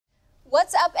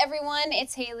What's up, everyone?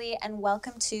 It's Haley, and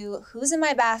welcome to Who's in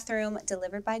My Bathroom,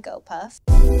 delivered by GoPuff.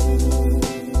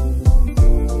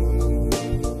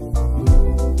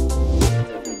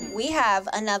 We have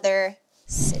another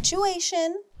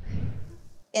situation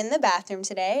in the bathroom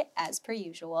today, as per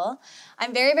usual.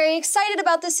 I'm very, very excited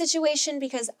about this situation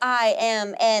because I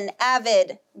am an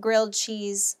avid grilled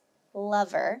cheese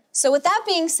lover. So with that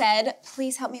being said,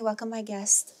 please help me welcome my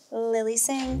guest, Lilly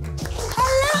Singh.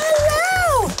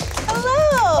 Hello!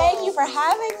 Hello! Thank you for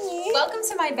having me. Welcome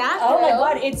to my bathroom. Oh my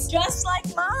God, it's just like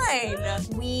mine.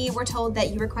 We were told that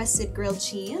you requested grilled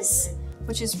cheese,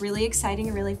 which is really exciting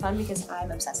and really fun because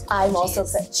I'm obsessed with grilled I'm also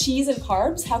cheese. obsessed. Cheese and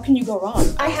carbs, how can you go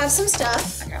wrong? I have some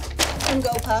stuff from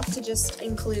GoPuff to just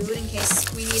include in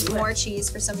case we need more cheese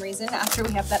for some reason after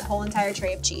we have that whole entire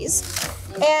tray of cheese.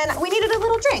 And we needed a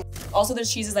little drink. Also,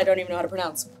 there's cheeses I don't even know how to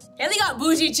pronounce. Haley got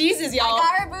bougie cheeses, y'all. I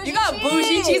got her bougie You got cheese.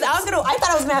 bougie cheese. I thought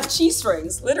I was gonna have cheese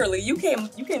strings. Literally, you came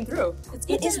through.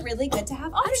 It is really good to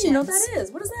have I don't options. even know what that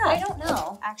is. What is that? I don't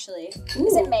know, actually.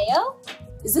 Is it mayo?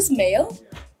 Is this mayo?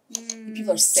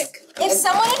 People are sick. If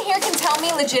someone in here can tell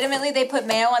me legitimately they put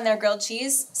mayo on their grilled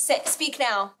cheese, speak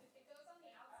now.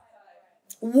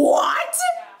 What?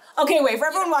 Okay, wait, for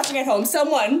everyone watching at home,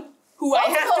 someone who I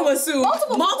have to assume,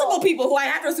 multiple people who I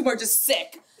have to assume are just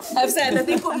sick, have said that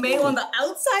they put mayo on the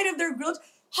outside of their grilled.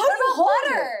 How do you hold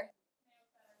butter?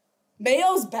 it?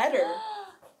 Mayo's better.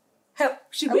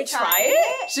 Should we try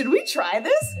it? Should we try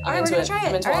this? All right, we're gonna try it.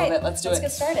 I'm into all of it. Let's do it. Let's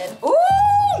get started. Ooh!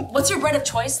 What's your bread of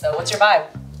choice though? What's your vibe?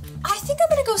 I think I'm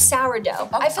gonna go sourdough.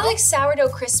 I feel like sourdough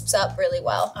crisps up really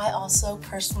well. I also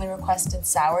personally requested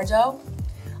sourdough.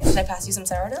 Should I pass you some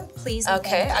sourdough? Please.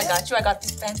 Okay, I got you. I got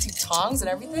these fancy tongs and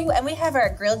everything. Ooh, and we have our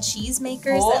grilled cheese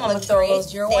makers Cool, that I'm look gonna throw great.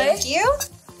 those your way. Thank you.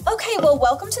 Okay, well,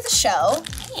 welcome to the show.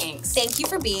 Thanks. Thank you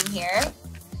for being here.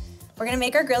 We're gonna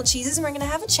make our grilled cheeses and we're gonna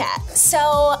have a chat.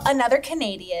 So, another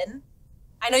Canadian.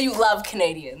 I know you love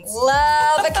Canadians.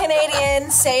 Love a Canadian.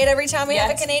 Say it every time we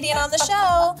have a Yes. Canadian on the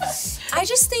show. I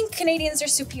just think Canadians are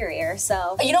superior,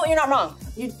 so. You know what? You're not wrong.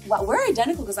 We're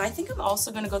identical because I think I'm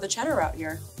also gonna go the cheddar route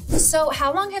here. So,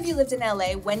 how long have you lived in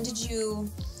LA? When did you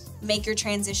make your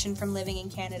transition from living in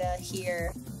Canada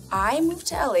here? I moved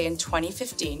to LA in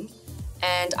 2015,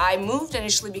 and I moved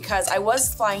initially because I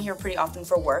was flying here pretty often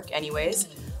for work anyways,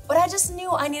 but I just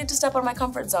knew I needed to step out of my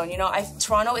comfort zone. You know,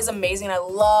 Toronto is amazing, I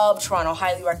love Toronto,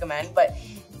 highly recommend, but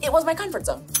it was my comfort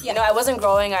zone. You know, I wasn't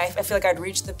growing, I feel like I'd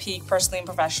reached the peak personally and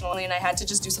professionally, and I had to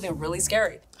just do something really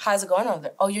scary. How's it going over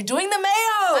there? Oh, you're doing the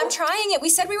mayo! I'm trying it. We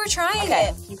said we were trying Okay,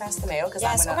 it. can you pass the mayo?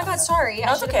 Yes, oh my God, sorry.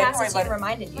 No, it's okay, don't worry and about it.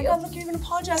 reminded you. Oh my God, look, you're even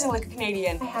apologizing like a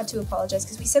Canadian. I had to apologize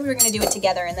because we said we were gonna do it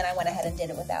together and then I went ahead and did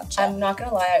it without you. I'm not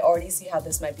gonna lie, I already see how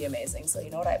this might be amazing, so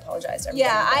you know what, I apologize to everyone.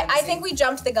 Yeah, I think we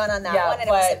jumped the gun on that one and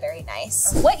it wasn't very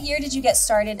nice. What year did you get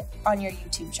started on your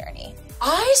YouTube journey?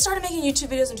 I started making YouTube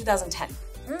videos in 2010.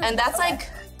 And that's like,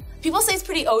 people say it's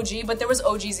pretty OG, but there was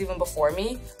OGs even before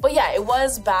me. But yeah, it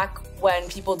was back when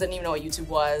people didn't even know what YouTube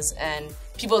was, and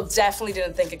people definitely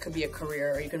didn't think it could be a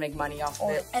career or you could make money off of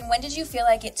it. And when did you feel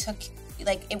like it took,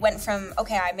 like it went from,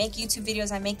 okay, I make YouTube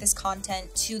videos, I make this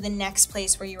content, to the next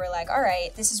place where you were like, all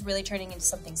right, this is really turning into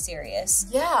something serious?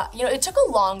 Yeah, you know, it took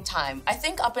a long time. I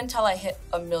think up until I hit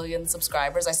 1 million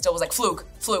subscribers, I still was like, fluke,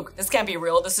 this can't be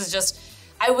real. This is just,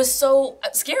 I was so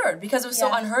scared because it was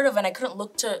so unheard of and I couldn't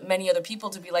look to many other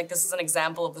people to be like, this is an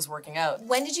example of this working out.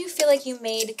 When did you feel like you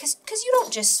made, because you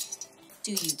don't just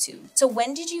do YouTube. So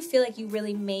when did you feel like you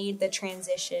really made the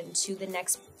transition to the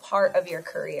next part of your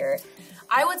career?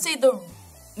 I would say the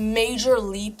major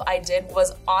leap I did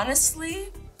was honestly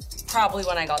probably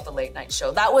when I got the late night show.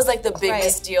 That was like the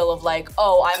biggest deal of like,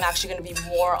 oh, I'm actually gonna be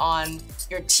more on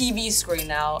your TV screen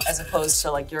now as opposed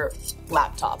to like your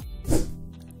laptop.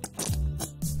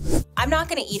 I'm not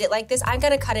gonna eat it like this. I'm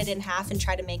gonna cut it in half and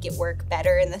try to make it work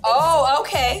better in the thing. Oh,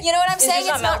 okay. You know what I'm saying?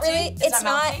 It's not really,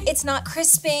 melting? it's not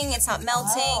crisping, it's not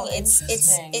melting, Oh,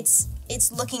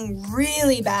 it's looking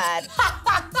really bad.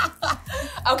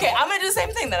 Okay, I'm gonna do the same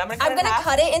thing then. I'm gonna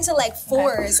cut it into like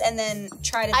fours and then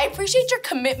try to. I appreciate your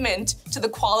commitment to the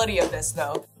quality of this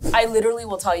though. I literally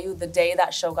will tell you the day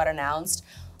that show got announced,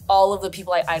 all of the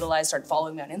people I idolized started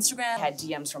following me on Instagram. I had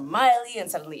DMs from Miley and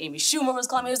suddenly Amy Schumer was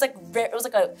calling me. It was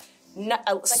like a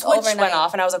switch went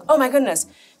off and I was like, oh my goodness.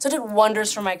 So it did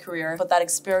wonders for my career, but that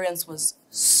experience was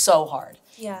so hard.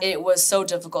 Yeah. It was so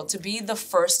difficult to be the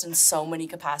first in so many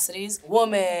capacities,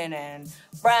 woman and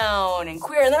brown and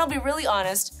queer. And then I'll be really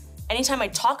honest, anytime I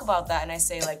talk about that and I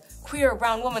say like queer,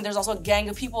 brown woman, there's also a gang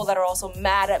of people that are also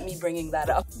mad at me bringing that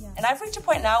up. Yeah. And I've reached a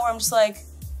point now where I'm just like,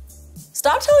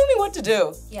 stop telling me what to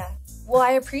do. Yeah. Well,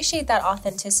 I appreciate that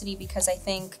authenticity because I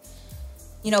think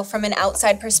you know, from an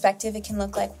outside perspective, it can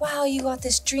look like, wow, you got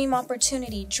this dream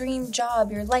opportunity, dream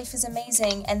job, your life is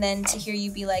amazing. And then to hear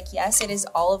you be like, yes, it is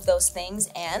all of those things,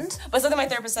 and? But something my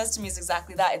therapist says to me is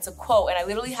exactly that. It's a quote, and I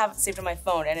literally have it saved on my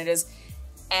phone, and it is,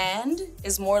 and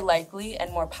is more likely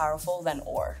and more powerful than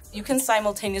or. You can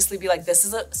simultaneously be like, this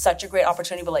is such a great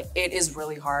opportunity, but like, it is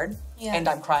really hard, and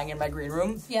I'm crying in my green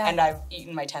room, and I've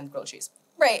eaten my 10th grilled cheese.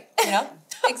 Right. You know?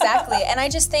 Exactly. And I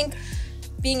just think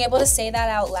being able to say that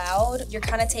out loud, you're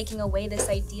kind of taking away this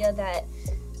idea that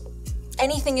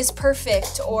anything is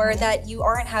perfect, or that you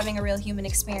aren't having a real human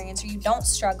experience, or you don't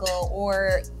struggle,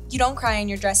 or you don't cry in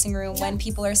your dressing room when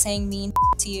people are saying mean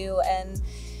to you. And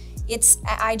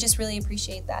I just really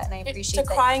appreciate that, and I appreciate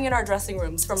that. Crying in our dressing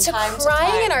rooms from time to time.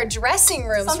 Crying in our dressing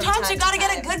rooms. Sometimes you gotta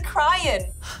get a good cry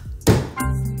in.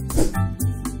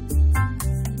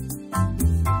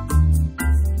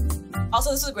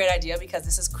 Also, this is a great idea because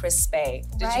this is crispy.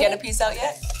 Did you get a piece out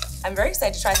yet? I'm very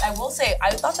excited to try it. I will say,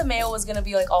 I thought the mayo was gonna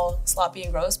be like all sloppy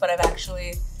and gross, but I've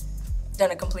actually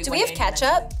done a complete 180. Do we have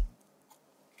ketchup?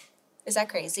 Is that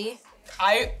crazy?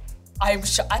 I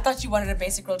thought you wanted a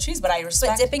basic grilled cheese, but I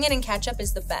respect. But dipping it in ketchup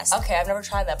is the best. Okay, I've never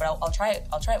tried that, but I'll try it.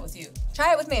 I'll try it with you.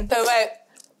 Try it with me. So wait,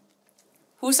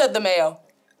 who said the mayo?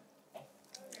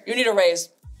 You need a raise.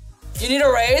 You need a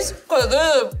raise? Cause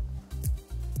this.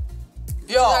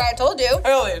 Yo. Sorry, I told you.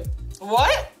 Really?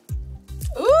 What?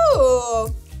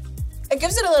 Ooh. It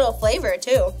gives it a little flavor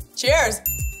too. Cheers.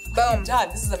 Boom. Done.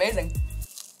 This is amazing.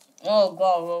 Oh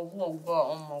god, oh god,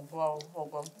 oh my god, oh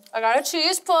god. I got a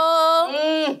cheese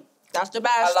pull. That's the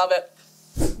best. I love it.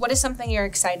 What is something you're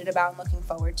excited about and looking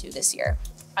forward to this year?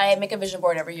 I make a vision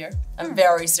board every year. I'm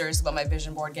very serious about my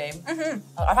vision board game.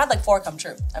 I've had like 4 come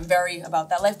true. I'm very about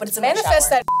that life, but it's in my shower. Manifest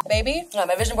that, baby. No,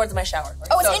 my vision board's in my shower.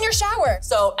 Oh, it's in your shower.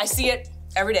 So I see it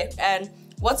every day. And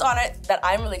what's on it that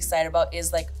I'm really excited about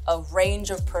is like a range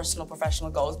of personal, professional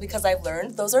goals, because I've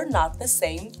learned those are not the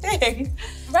same thing.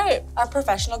 Right. Our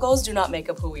professional goals do not make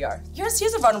up who we are. Here's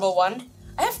a vulnerable one.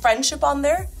 I have friendship on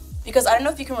there because I don't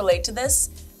know if you can relate to this.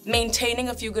 Maintaining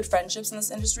a few good friendships in this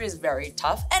industry is very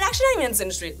tough. And actually not even in this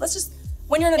industry. Let's just,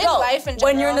 when you're an adult. In life in general.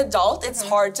 When you're an adult, it's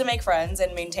hard to make friends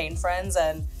and maintain friends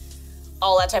and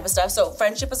all that type of stuff. So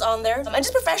friendship is on there. And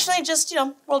just professionally, just, you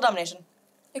know, world domination.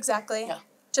 Exactly. Yeah.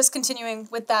 Just continuing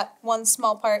with that one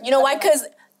small part. You know why? Because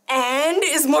and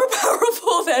is more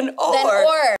powerful than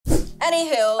or.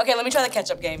 Anywho. Okay, let me try the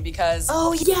ketchup game because.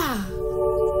 Oh, yeah.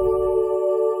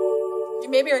 You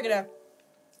maybe are gonna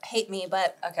hate me,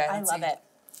 but okay, I love it.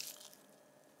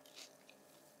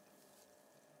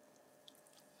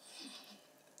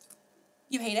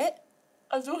 You hate it?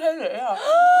 I do hate it, yeah.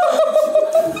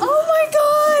 Oh my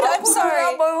god! I'm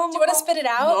sorry. Do you want to spit it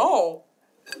out? No.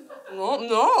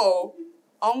 No.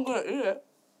 I'm gonna eat it.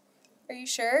 Are you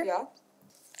sure? Yeah.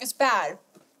 It's bad.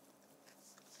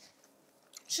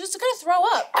 She's just gonna throw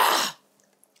up. Ah.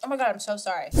 Oh my god, I'm so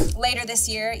sorry. Later this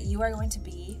year, you are going to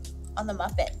be on the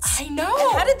Muppets. I know.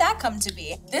 And how did that come to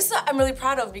be? This I'm really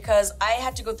proud of because I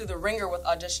had to go through the ringer with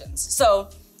auditions. So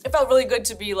it felt really good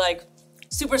to be like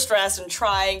super stressed and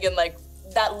trying, and like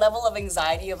that level of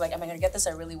anxiety of like, am I gonna get this?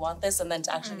 I really want this. And then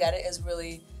to actually get it is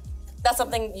really, that's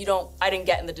something I didn't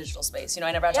get in the digital space. You know,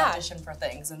 I never had to audition for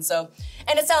things. And so,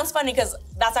 and it sounds funny because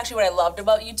that's actually what I loved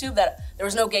about YouTube, that there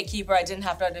was no gatekeeper, I didn't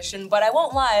have to audition. But I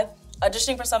won't lie,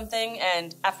 auditioning for something,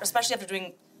 and especially after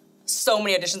doing so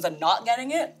many auditions and not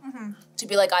getting it, to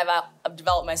be like, I've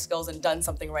developed my skills and done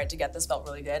something right to get this felt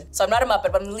really good. So I'm not a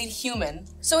Muppet, but I'm the lead human.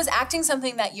 So is acting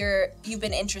something that you've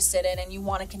been interested in and you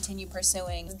want to continue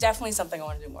pursuing? It's definitely something I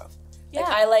want to do more of. Yeah.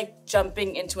 Like, I like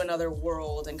jumping into another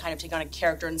world and kind of taking on a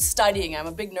character and studying. I'm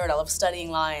a big nerd. I love studying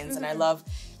lines, and I love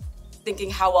thinking,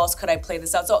 how else could I play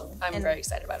this out? So I'm very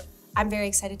excited about it. I'm very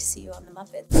excited to see you on the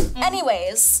Muppets.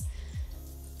 Anyways,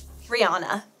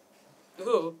 Rihanna.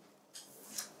 Ooh.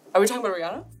 Are we talking about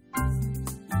Rihanna?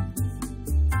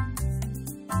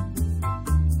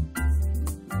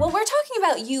 Well, we're talking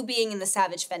about you being in the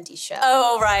Savage Fenty show.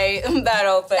 Oh, right. That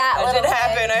whole thing. That did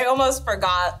happen. I almost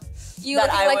forgot. You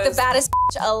looking like the baddest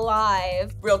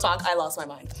alive. Real talk, I lost my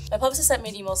mind. My publicist sent me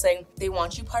an email saying, they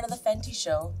want you part of the Fenty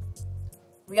show.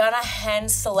 Rihanna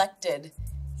hand-selected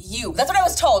you. That's what I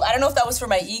was told. I don't know if that was for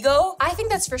my ego. I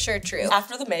think that's for sure true.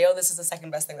 After the mayo, this is the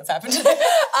second best thing that's happened today.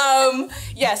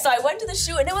 Yeah, so I went to the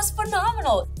shoot and it was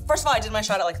phenomenal. First of all, I did my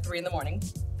shot at like 3 in the morning.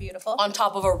 Beautiful. On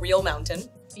top of a real mountain.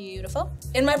 Beautiful.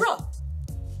 In my bra.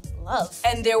 Love.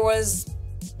 And there was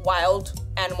wild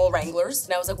animal wranglers,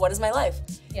 and I was like, what is my life?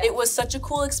 Yeah. It was such a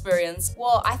cool experience.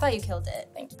 Well, I thought you killed it.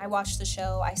 Thank you. I watched the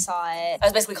show, I saw it. I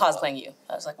was basically cosplaying you.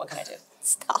 I was like, what can I do?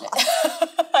 Stop.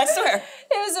 I swear.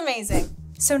 It was amazing.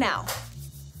 So now,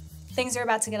 things are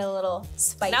about to get a little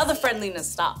spicy. Now the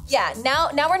friendliness stops. Yeah, now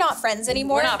we're not friends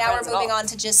anymore. We're not now friends we're at moving all. on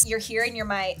to just you're here and you're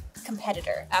my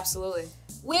competitor. Absolutely.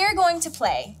 We're going to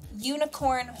play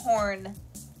unicorn horn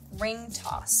ring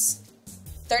toss.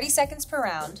 30 seconds per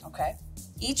round. Okay.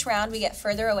 Each round we get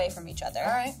further away from each other. All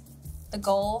right. The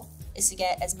goal is to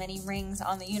get as many rings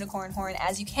on the unicorn horn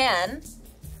as you can.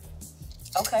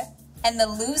 Okay. And the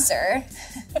loser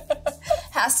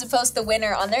has to post the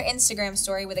winner on their Instagram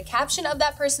story with a caption of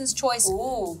that person's choice.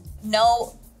 Ooh.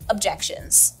 No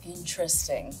objections.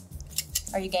 Interesting.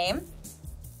 Are you game?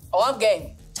 Oh, I'm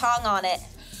game. Tongue on it.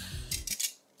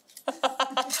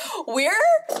 We're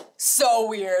so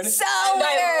weird. So and weird.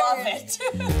 I love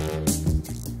it.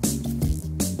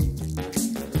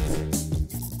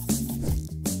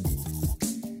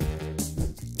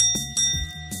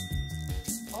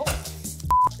 Oh,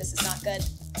 this is not good.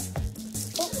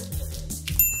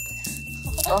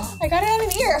 Oh. I got it on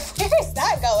an ear. Where is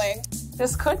that going?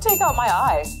 This could take out my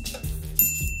eye.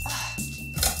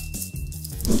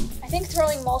 I think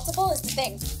throwing multiple is the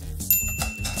thing.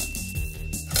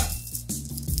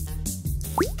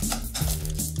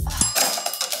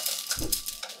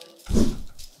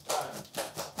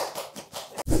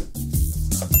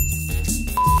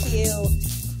 You.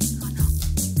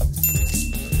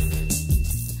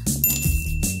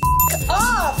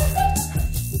 Off!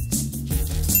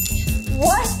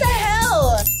 What the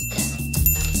hell?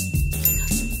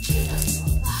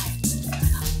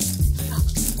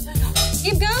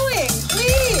 Keep going,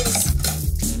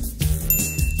 please.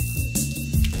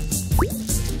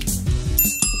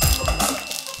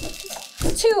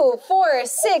 Two, 4,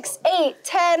 6, 8,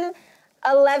 10,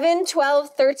 11, 12,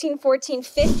 13, 14,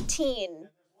 15.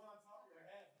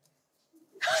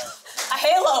 A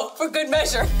halo for good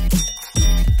measure.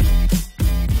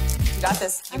 You got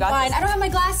this. You got Fine, this. I don't have my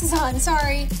glasses on,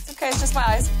 sorry. It's okay, it's just my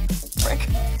eyes. Frick.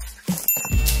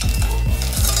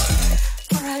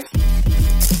 All right.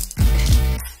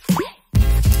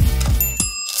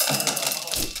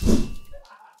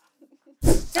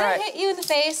 Did I hit you in the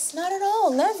face? Not at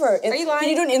all, never. Are you lying? Can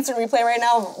you do an instant replay right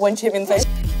now when she hit me in the face?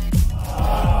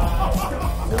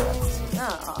 No,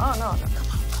 come on.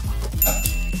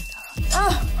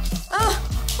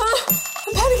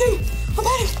 I'm panicking. I'm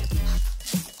panicking.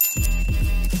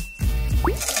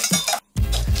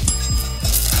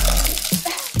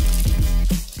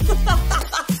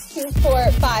 2,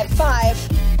 4, 5, 5.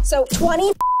 So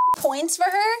 20 points for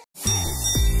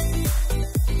her.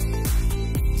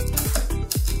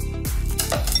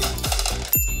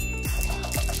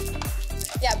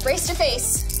 Yeah, brace your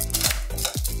face.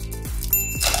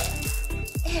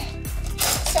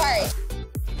 Sorry.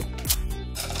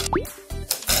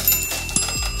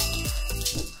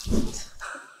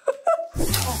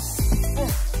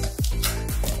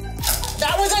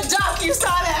 That was a duck. You saw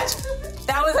that.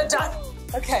 That was a duck.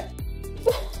 Okay.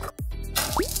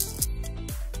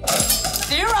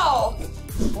 0.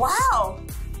 Wow.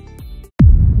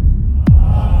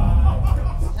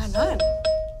 I'm done.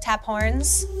 Tap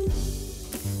horns.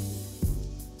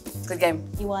 Good game.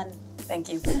 You won.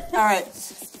 Thank you. All right.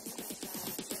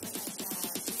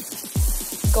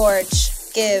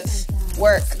 Gorge, give,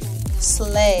 work,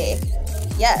 slay.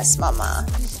 Yes, mama.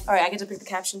 All right, I get to pick the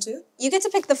caption too? You get to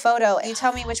pick the photo. You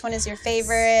tell me which one is your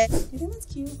favorite. You think that's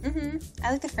cute?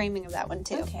 I like the framing of that one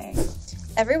too. Okay.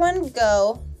 Everyone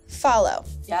go follow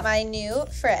Yep. my new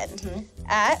friend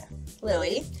at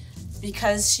Lilly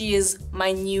Because she is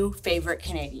my new favorite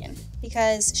Canadian.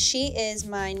 because she is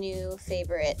my new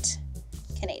favorite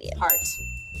Canadian. Heart.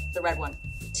 The red one.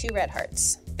 2 red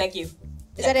hearts. Thank you.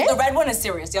 Is that it? The red one is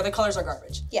serious. The other colors are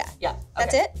garbage. Yeah. Yeah.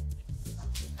 That's okay. it?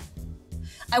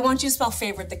 I want you to spell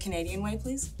favorite the Canadian way,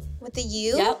 please. With the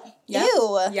U? Yep.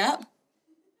 You. Yep.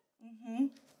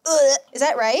 Ugh. Is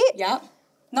that right? Yep.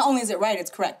 Not only is it right,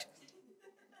 it's correct.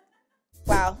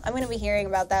 Wow, I'm gonna be hearing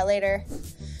about that later.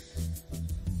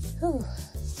 Whew.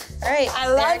 All right, I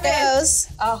love it. there it goes.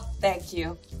 Oh, thank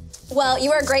you. Well,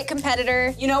 you are a great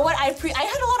competitor. You know what? I had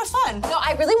a lot of fun. No,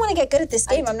 I really want to get good at this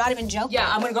game. I'm not even joking. Yeah,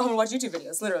 I'm gonna go home and watch YouTube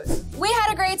videos, literally. We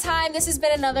had a great time. This has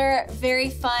been another very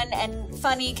fun and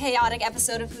funny, chaotic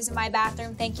episode of Who's in My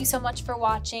Bathroom. Thank you so much for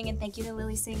watching, and thank you to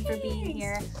Lilly Singh for being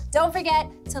here. Don't forget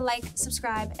to like,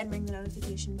 subscribe, and ring the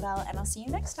notification bell, and I'll see you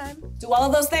next time. Do all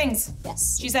of those things.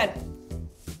 Yes. She said.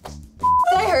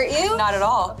 Did I hurt you? Not at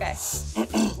all. Okay.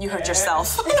 You hurt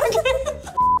yourself. Ow,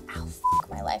 f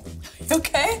my life.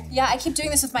 Okay? Yeah, I keep doing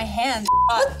this with my hand.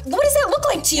 What does that look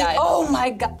like to you? Yeah, Oh my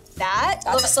god. That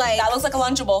looks like That looks like a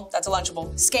Lunchable. That's a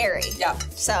Lunchable. scary. Yeah.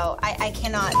 So I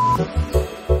cannot.